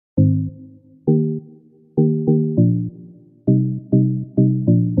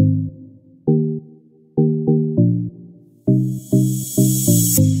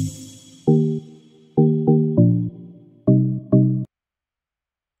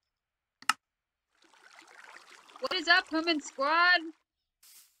is up, Human Squad?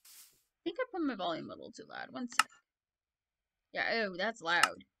 I think I put my volume a little too loud. One sec. Yeah, oh, that's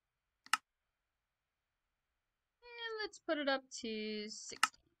loud. And let's put it up to 60.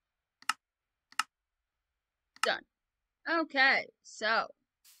 Done. Okay, so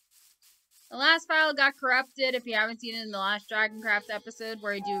the last file got corrupted. If you haven't seen it in the last DragonCraft episode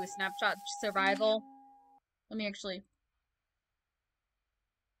where I do a snapshot survival. Let me actually...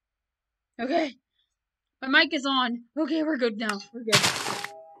 Okay. My mic is on. Okay, we're good now. We're good.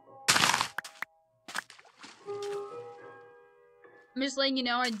 I'm just letting you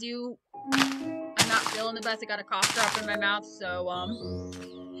know I'm not feeling the best. I got a cough drop in my mouth, so,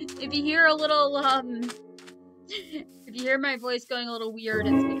 if you hear a little, if you hear my voice going a little weird,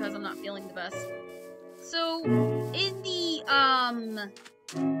 it's because I'm not feeling the best. So, in the,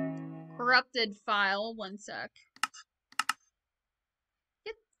 corrupted file, one sec.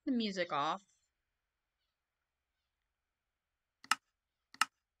 Get the music off.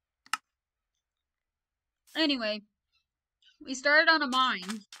 Anyway, we started on a mine.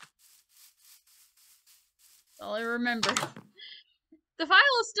 That's all I remember. The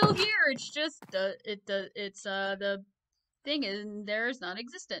file is still here. It's just the thing in there is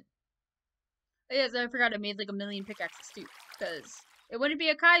non-existent. Yes, I forgot I made like 1,000,000 pickaxes too, because it wouldn't be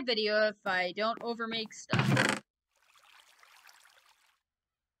a Kai video if I don't overmake stuff.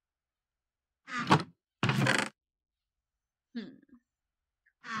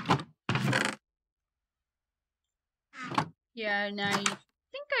 Yeah, and I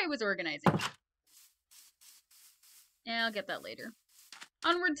think I was organizing. Yeah, I'll get that later.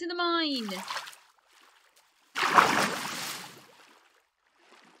 Onward to the mine!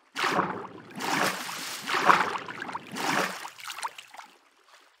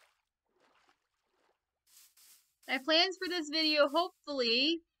 My plans for this video,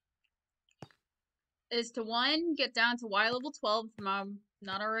 hopefully, is to, 1, get down to Y level 12 if I'm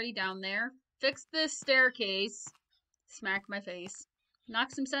not already down there. Fix this staircase. Smack my face.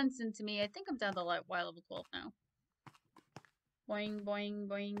 Knock some sense into me. I think I'm down to Y level 12 now. Boing, boing,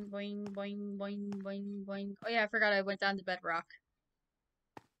 boing, boing, boing, boing, boing, boing. Oh yeah, I forgot I went down to bedrock.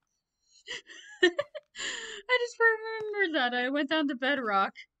 I just remembered that. I went down to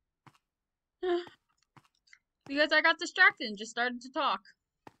bedrock. Because I got distracted and just started to talk.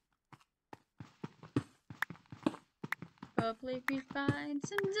 Hopefully we find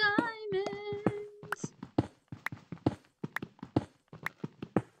some diamonds.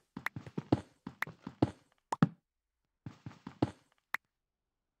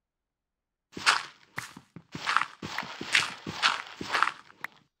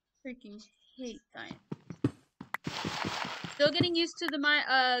 Freaking hate diamonds. Still getting used to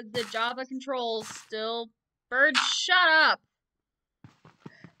the Java controls. Still, bird, shut up.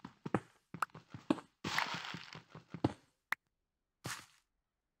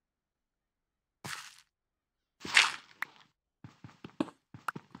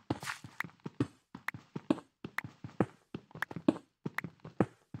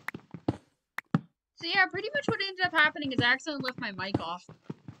 So yeah, pretty much what ended up happening is I accidentally left my mic off.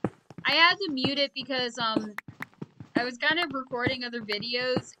 I had to mute it because I was kind of recording other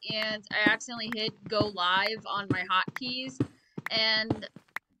videos and I accidentally hit go live on my hotkeys, and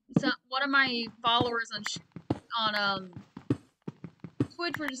so one of my followers on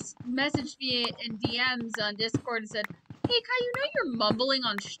Twitch just messaged me in DMs on Discord and said, "Hey Kai, you know you're mumbling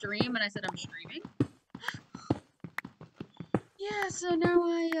on stream," and I said, "I'm streaming." Yeah, so now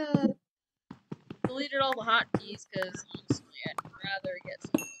I deleted all the hotkeys because honestly I'd rather get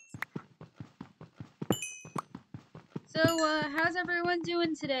some. So, how's everyone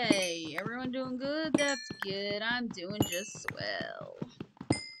doing today? Everyone doing good? That's good. I'm doing just swell.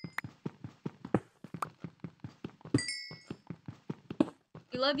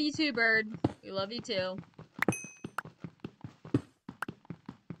 We love you too, Bird. We love you too.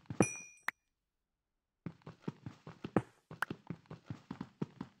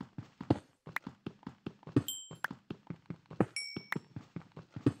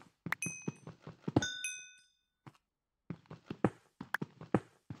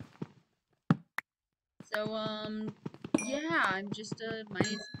 So, yeah, I'm just, my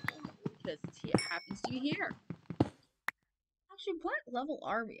name's because it happens to be here. Actually, what level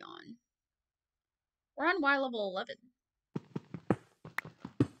are we on? We're on Y level 11.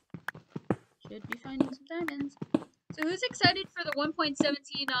 Should be finding some diamonds. So who's excited for the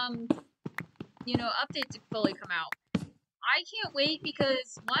 1.17, you know, update to fully come out? I can't wait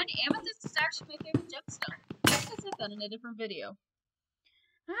because, 1, amethyst is actually my favorite gemstone. I think I said that in a different video.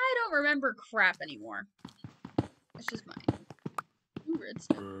 I don't remember crap anymore. It's just mine. Ooh,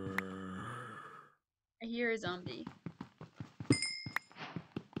 redstone. I hear You're a zombie.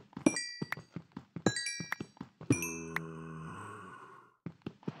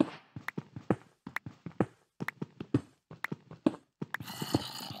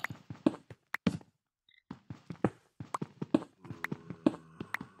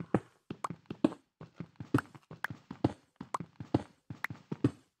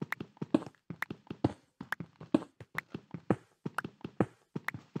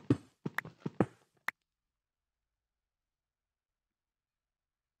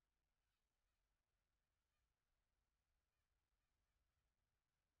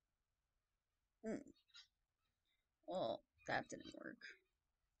 Well, that didn't work.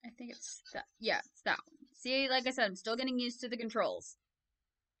 I think it's that. Yeah, it's that one. See, like I said, I'm still getting used to the controls.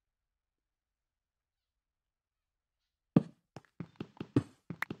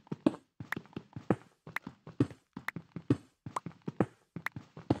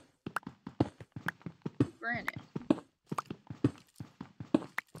 Granted.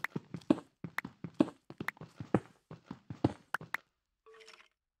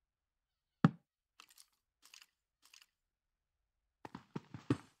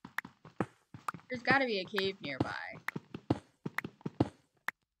 There's gotta be a cave nearby.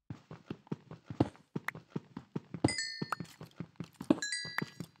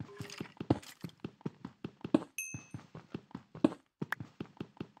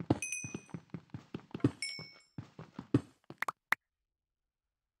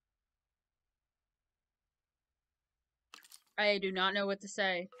 I do not know what to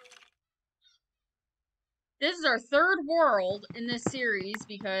say. This is our third world in this series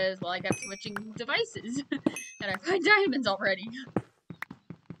because, well, I kept switching devices. And I find diamonds already.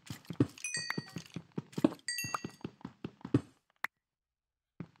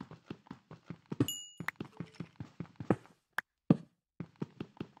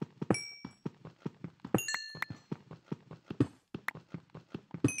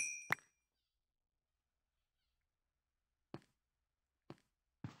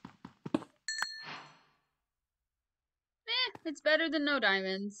 It's better than no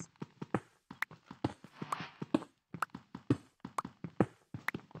diamonds.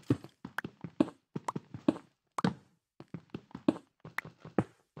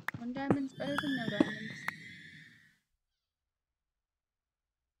 One diamond's better than no diamonds.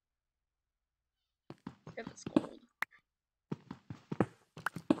 Let's get this gold.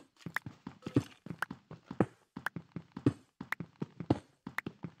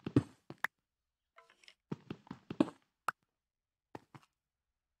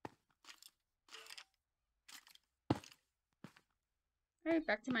 Alright,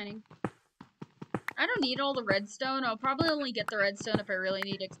 back to mining. I don't need all the redstone. I'll probably only get the redstone if I really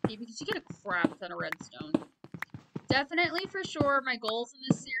need XP because you get a crap ton of redstone. Definitely, for sure, my goals in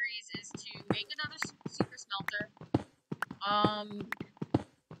this series is to make another super smelter.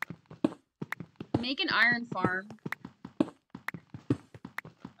 Make an iron farm.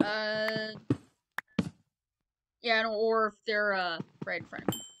 Yeah, or if they're, right in front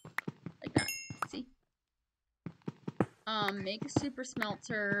of me. Like that. See? Make a super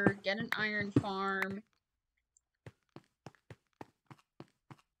smelter, get an iron farm.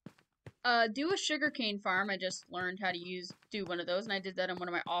 Do a sugarcane farm. I just learned how to do one of those, and I did that in one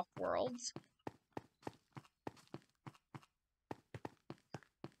of my off-worlds.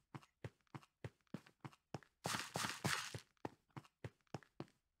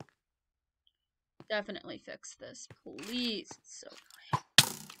 Definitely fix this, please. It's so annoying.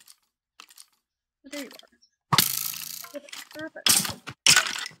 But there you are. Perfect.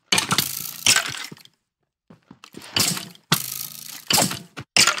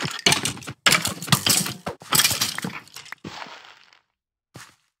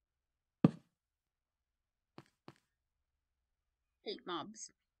 Hate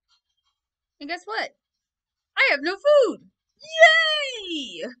mobs. And guess what? I have no food!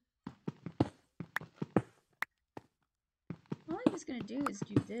 Yay! All I was gonna do is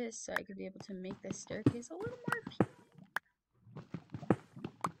do this so I could be able to make this staircase a little more.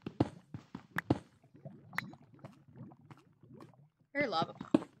 Here, lava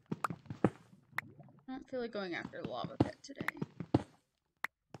pop. I don't feel like going after the lava pit today.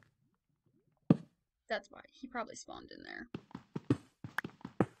 That's why. He probably spawned in there.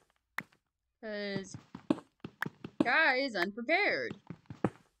 Because guy is unprepared.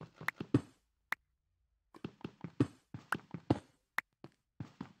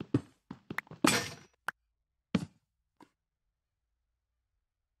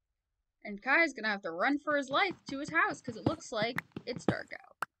 And Kai's gonna have to run for his life to his house because it looks like it's dark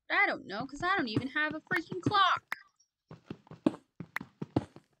out. I don't know, because I don't even have a freaking clock.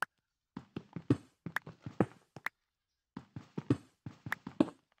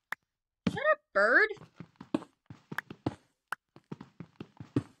 bird?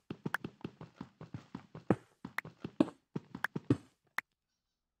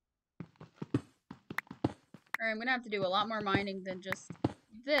 Alright, I'm gonna have to do a lot more mining than just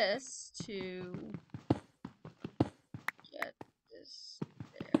this to get this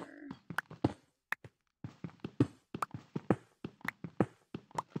there.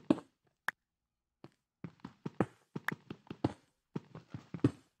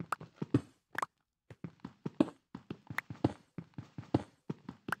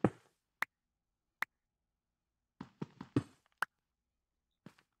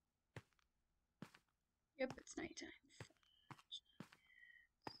 Yep, it's nighttime.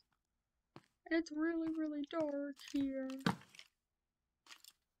 And it's really, really dark here.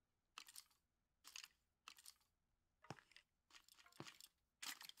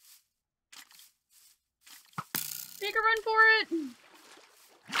 Make a run for it!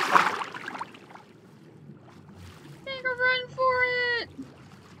 Make a run for it!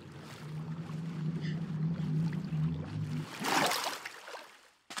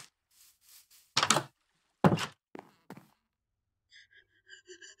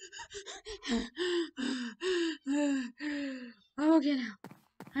 I'm okay now.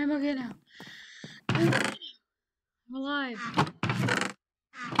 I'm okay now. I'm alive.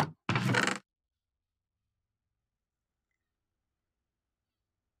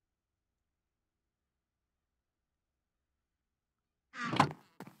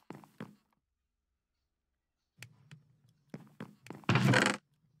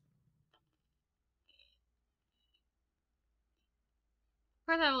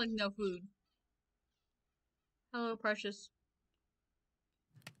 I have like no food. Hello, precious.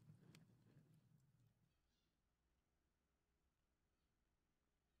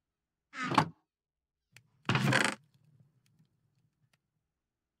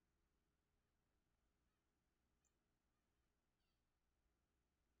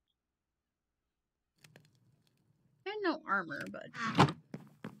 I had no armor, but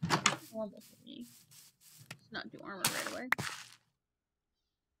normal for me. Let's not do armor right away.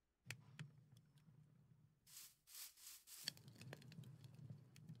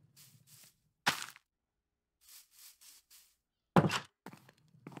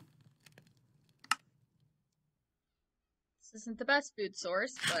 This isn't the best food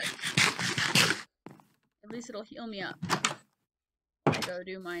source, but at least it'll heal me up. I go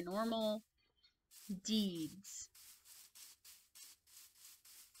do my normal deeds.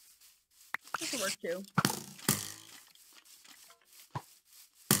 This will work too.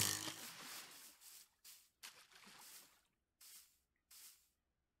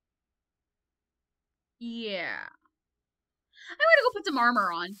 Yeah. I'm gonna go put some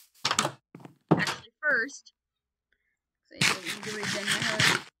armor on. Actually, first. So I need to regen my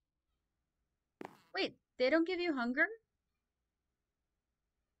heart. Wait, they don't give you hunger?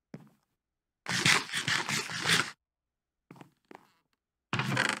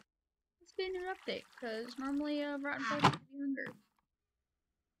 Must be a new update, because normally rotten flesh gives you hunger.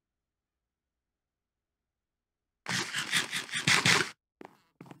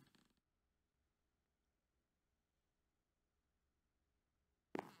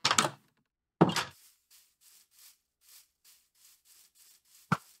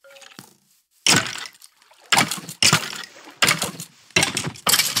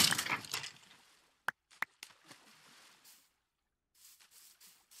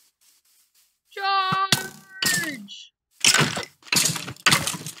 Charge!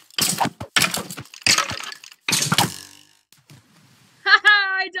 Haha,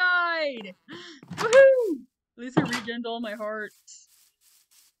 I died! Woohoo! At least I regened all my hearts.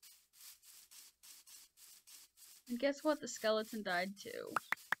 And guess what? The skeleton died too.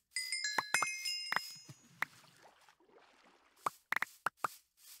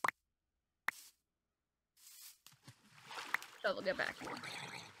 Shovel, get back here.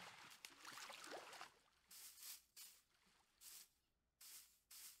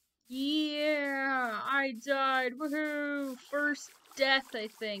 Yeah, I died. Woohoo! First death, I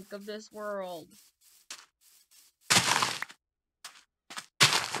think, of this world.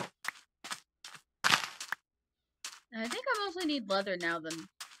 And I think I mostly need leather now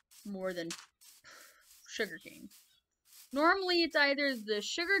more than sugarcane. Normally, it's either the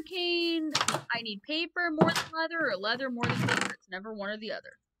sugarcane, I need paper more than leather, or leather more than paper. It's never one or the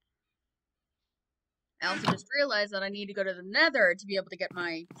other. I also just realized that I need to go to the Nether to be able to get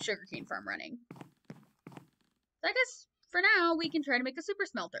my sugarcane farm running. So I guess, for now, we can try to make a super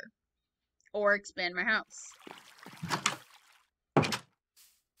smelter. Or expand my house.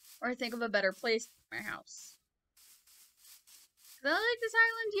 Or think of a better place for my house. I like this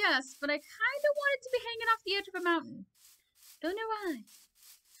island, yes, but I kind of want it to be hanging off the edge of a mountain. Don't know why.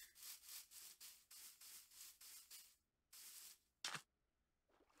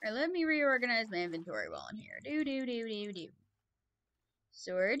 Alright, let me reorganize my inventory while I'm here. Do.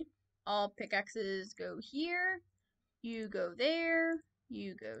 Sword. All pickaxes go here. You go there.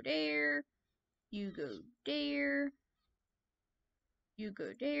 You go there. You go there. You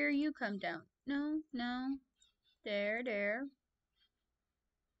go there. You come down. No. There.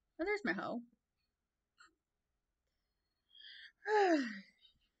 Oh, there's my hoe.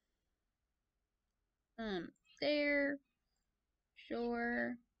 There.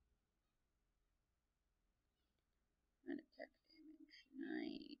 Sure. Unattack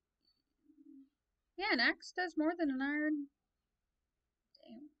damage. Yeah, an axe does more than an iron.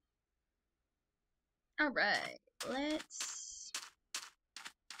 Damn. Alright, let's...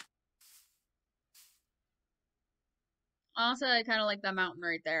 Also, I kind of like that mountain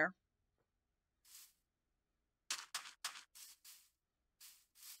right there.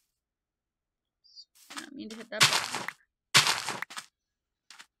 I don't mean to hit that button.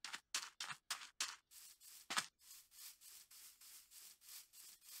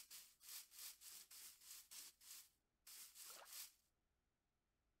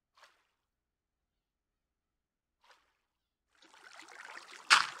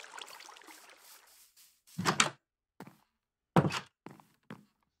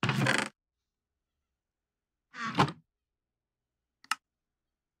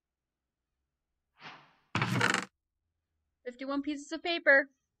 $51 pieces of paper.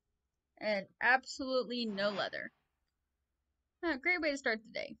 And absolutely no leather. Oh, great way to start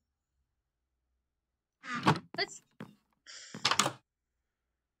the day. Let's...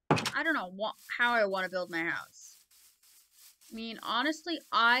 I don't know how I want to build my house. I mean, honestly,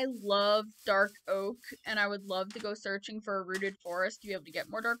 I love dark oak, and I would love to go searching for a rooted forest to be able to get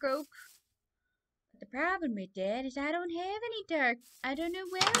more dark oak. But the problem with that is I don't have any dark. I don't know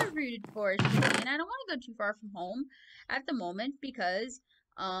where a rooted forest is, and I don't want to go too far from home at the moment because,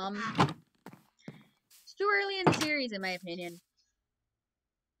 it's too early in the series, in my opinion.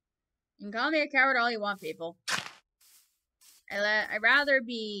 You can call me a coward all you want, people. I'd rather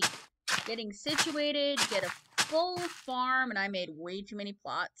be getting situated, get a full farm, and I made way too many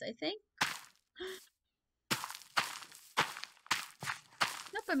plots, I think.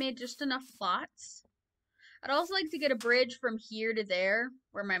 Nope, I made just enough plots. I'd also like to get a bridge from here to there,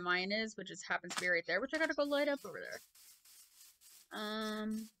 where my mine is, which just happens to be right there, which I gotta go light up over there.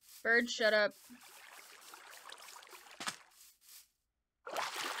 Bird, shut up.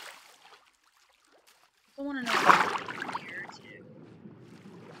 I want to know what's here, too.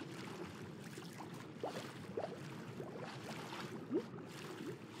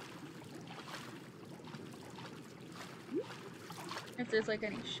 If there's like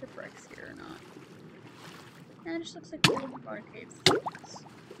any shipwrecks here or not. Yeah, it just looks like a little water caves.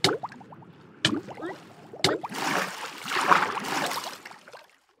 What?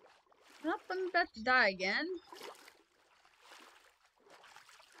 Well, I'm about to die again.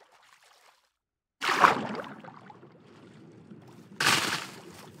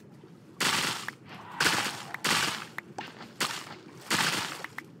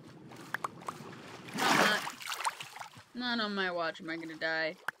 Not on my watch am I gonna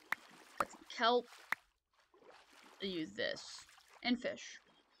die. Got some kelp. I'll use this. And fish.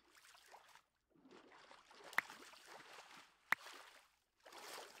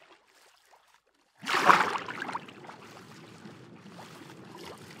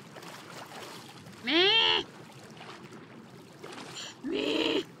 Meh!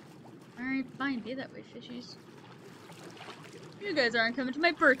 Meh! Alright, fine, be that way, fishies. You guys aren't coming to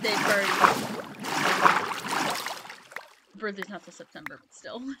my birthday party. Birthday's not till September, but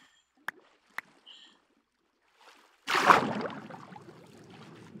still.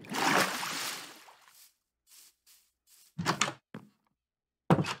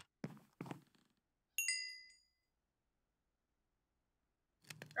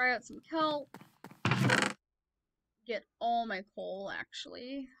 Try out some kelp. Get all my coal,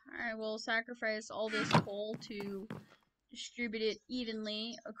 actually. I will sacrifice all this coal to distribute it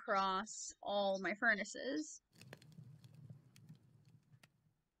evenly across all my furnaces.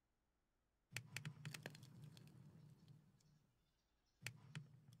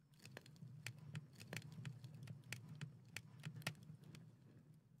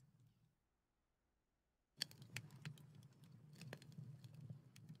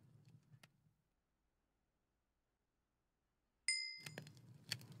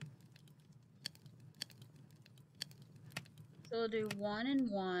 So we'll do 1 and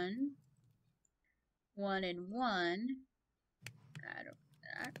 1, 1 and 1, Out of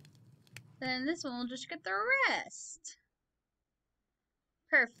that. Then this one will just get the rest.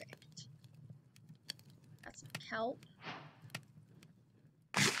 Perfect. Got some kelp.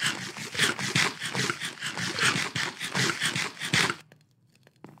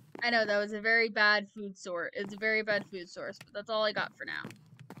 I know that was a very bad food source. It's a very bad food source, but that's all I got for now.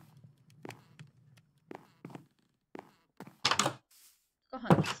 Go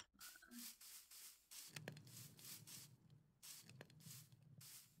hunt.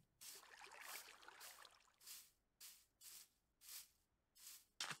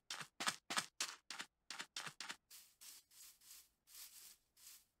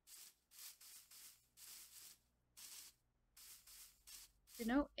 Do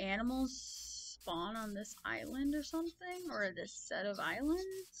no animals spawn on this island or something? Or this set of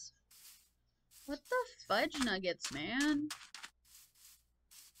islands? What the fudge nuggets, man?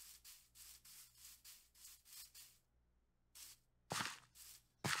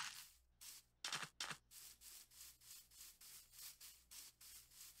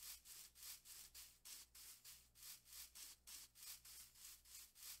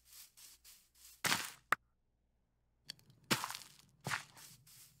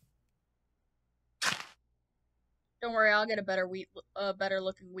 Don't worry, I'll get a better better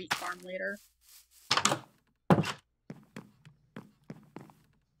looking wheat farm later.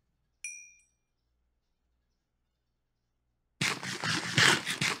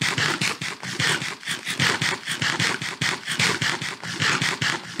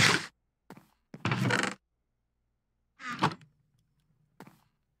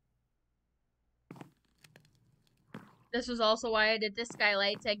 This was also why I did this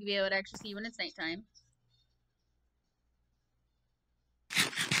skylight, so I could be able to actually see when it's nighttime.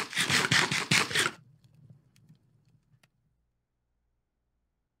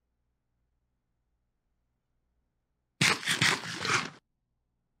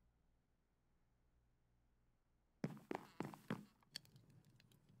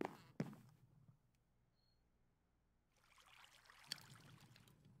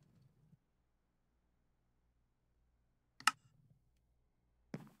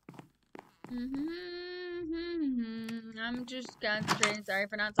 I'm just concentrating. Sorry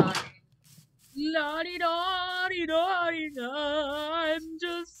for not talking. La-di-da-di-da-di-da. I'm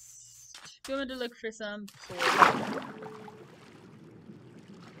just going to look for some sort.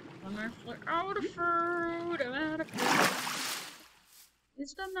 I'm out of food. I'm out of food. At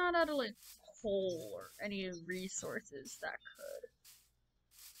least I'm not out of like coal or any resources that could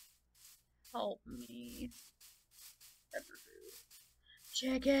help me.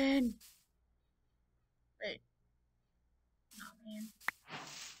 Chicken. Wait. Oh man.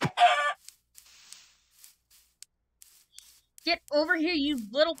 Get over here, you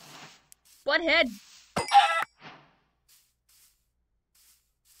little butthead.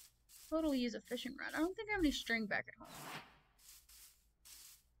 Totally use a fishing rod. I don't think I have any string back at home.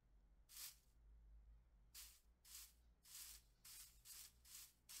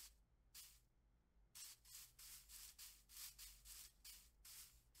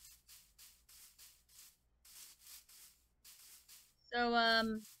 So,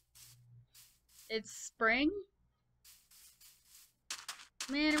 it's spring.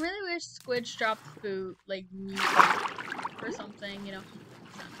 Man, I really wish squids dropped food, like meat or something, you know.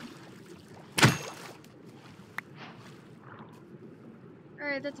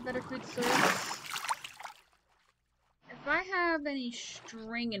 Alright, that's a better food source. If I have any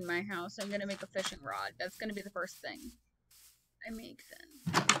string in my house, I'm gonna make a fishing rod. That's gonna be the first thing I make then.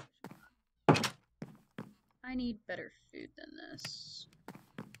 I need better food than this.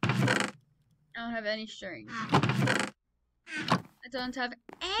 I don't have any string. I don't have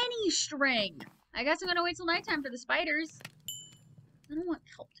any string! I guess I'm gonna wait till nighttime for the spiders. I don't want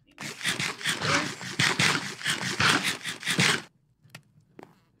help to be made.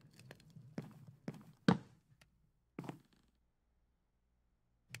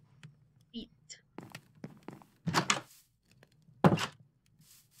 Eat.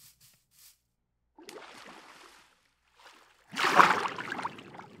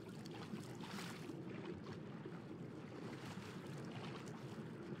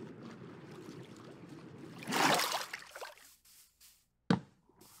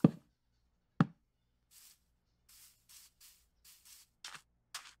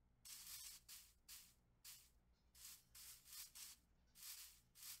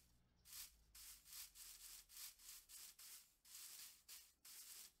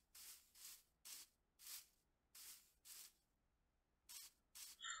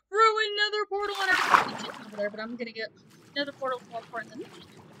 Ruin another portal and everything over there, but I'm gonna get another portal more important than the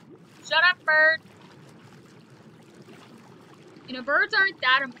chicken. Shut up, bird! You know, birds aren't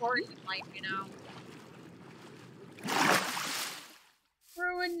that important in life, you know.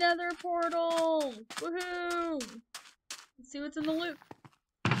 Through another portal! Woohoo! Let's see what's in the loot.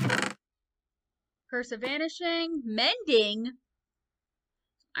 Curse of Vanishing, Mending,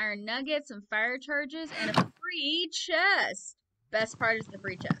 Iron Nuggets, some fire charges, and a free chest. Best part is the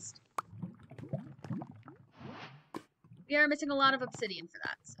free chest. We are missing a lot of obsidian for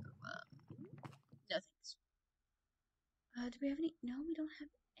that, so, no thanks. Do we have any? No, we don't have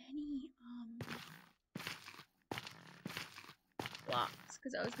any, blocks,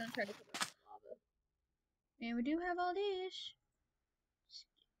 because I was going to try to put it in lava. And we do have all these. Just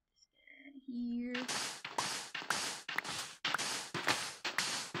get this here.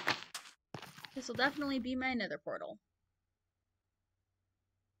 This will definitely be my nether portal.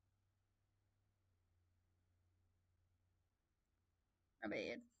 My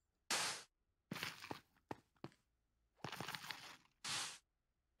bad.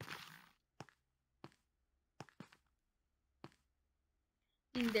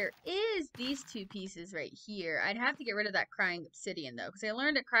 And there is these two pieces right here. I'd have to get rid of that crying obsidian though, because I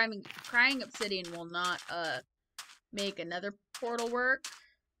learned that crying obsidian will not make another portal work.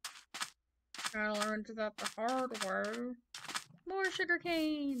 I learned that the hard way. More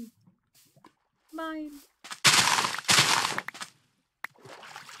sugarcane. Mine.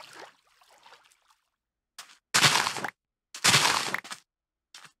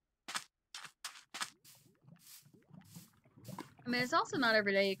 I mean, it's also not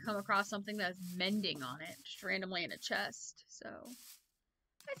every day you come across something that's mending on it, just randomly in a chest, so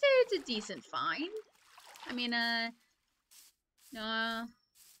I'd say it's a decent find. I mean,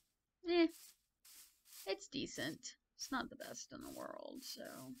 it's decent. It's not the best in the world, so.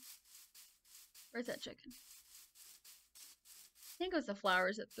 Where's that chicken? I think it was the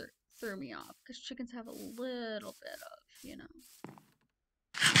flowers that threw me off, because chickens have a little bit of, you know.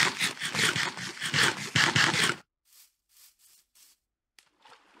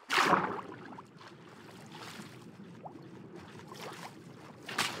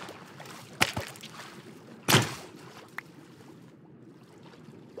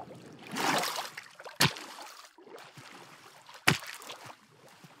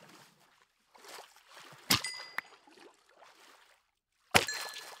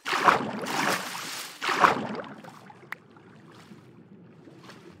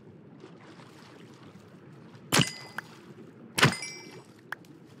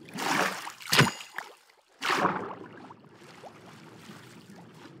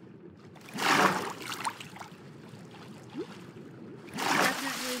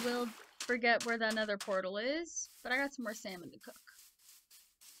 Will forget where that other portal is, but I got some more salmon to cook.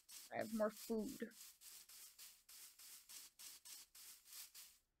 I have more food.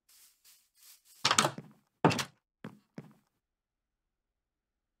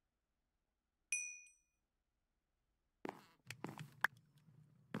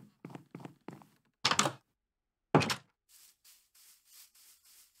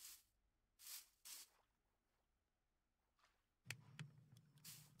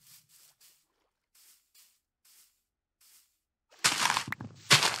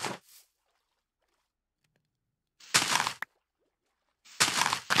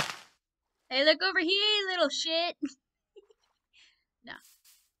 Hey, look over here, little shit. No.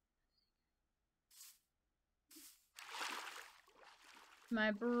 Am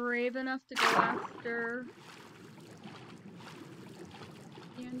I brave enough to go after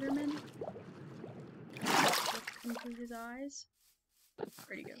the Enderman? Look into his eyes.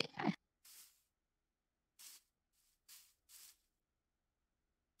 Where'd he go?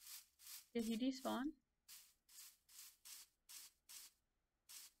 Did he despawn?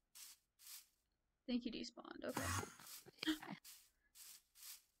 I think he despawned. Okay.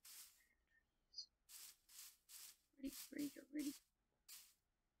 Where'd he go? Where'd he go?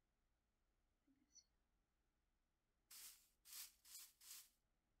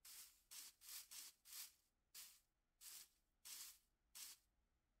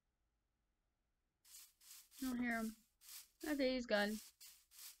 I don't hear him. Okay, he's gone.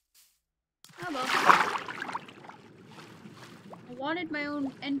 Oh well. I wanted my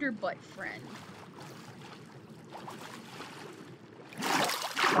own ender butt friend.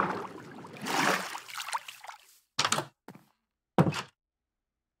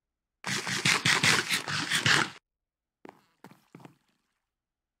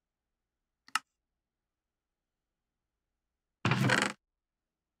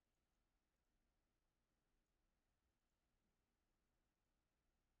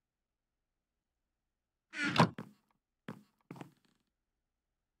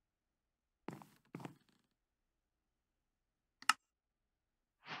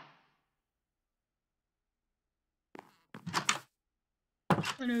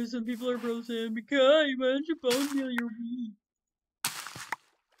 I know some people are probably saying, Mikay, why don't you bone meal your wheat?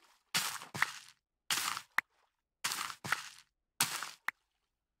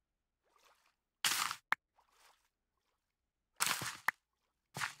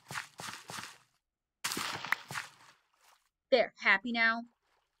 There, happy now?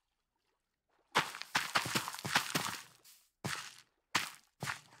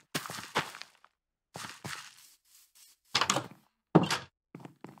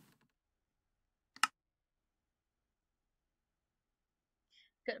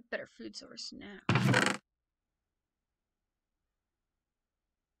 Got a better food source now.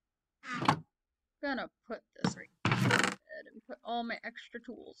 Gonna put this right there and put all my extra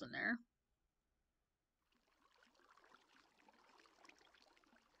tools in there.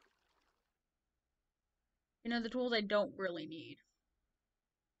 You know, the tools I don't really need.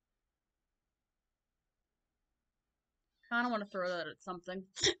 Kinda wanna throw that at something.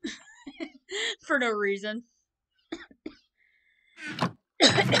 For no reason.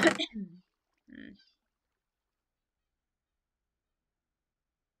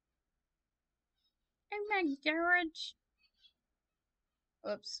 In my garage.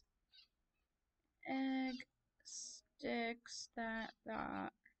 Oops. Egg, sticks, that.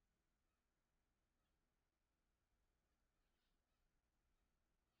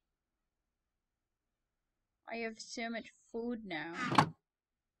 I have so much food now.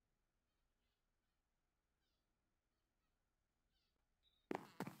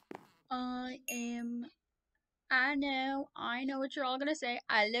 I know what you're all gonna say.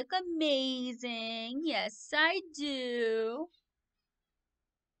 I look amazing. Yes, I do.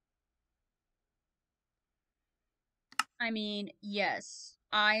 I mean, yes,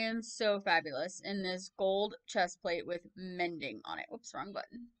 I am so fabulous in this gold chest plate with mending on it. Whoops, wrong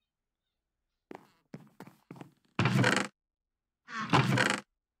button.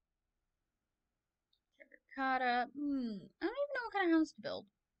 Terracotta. I don't even know what kind of house to build.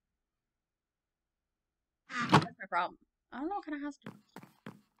 That's my problem. I don't know what kind of house to build.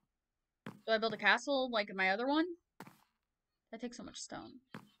 Do I build a castle like in my other one? That takes so much stone.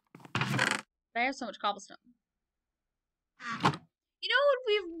 But I have so much cobblestone. You know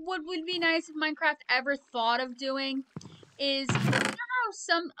what would be nice if Minecraft ever thought of doing is, you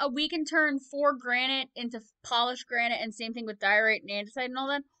know how we can turn 4 granite into polished granite, and same thing with diorite and andesite and all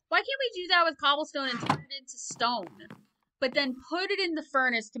that. Why can't we do that with cobblestone and turn it into stone, but then put it in the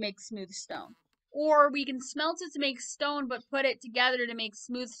furnace to make smooth stone? Or we can smelt it to make stone, but put it together to make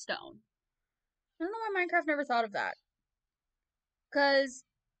smooth stone. I don't know why Minecraft never thought of that. Cause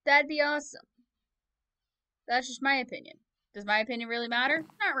that'd be awesome. That's just my opinion. Does my opinion really matter?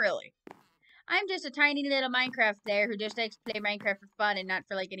 Not really. I'm just a tiny little Minecraft player who just likes to play Minecraft for fun and not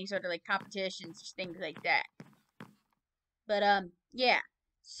for like any sort of like competitions or things like that. But yeah.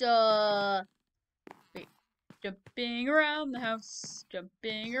 So wait, jumping around the house,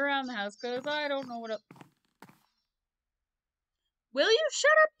 cause I don't know what up. Will you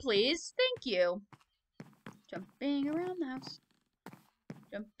shut up, please? Thank you. Jumping around the house.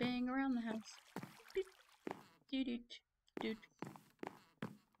 Jumping around the house.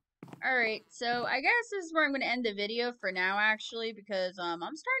 Alright, so I guess this is where I'm going to end the video for now, actually, because I'm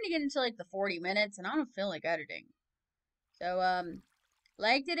starting to get into like the 40 minutes and I don't feel like editing. So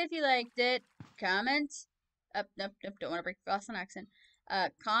liked it if you liked it. Comment. Nope, don't want to break the Boston accent.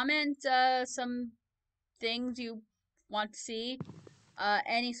 Comment some things you want to see.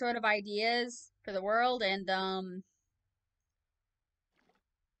 Any sort of ideas for the world, and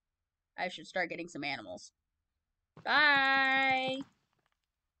I should start getting some animals. Bye!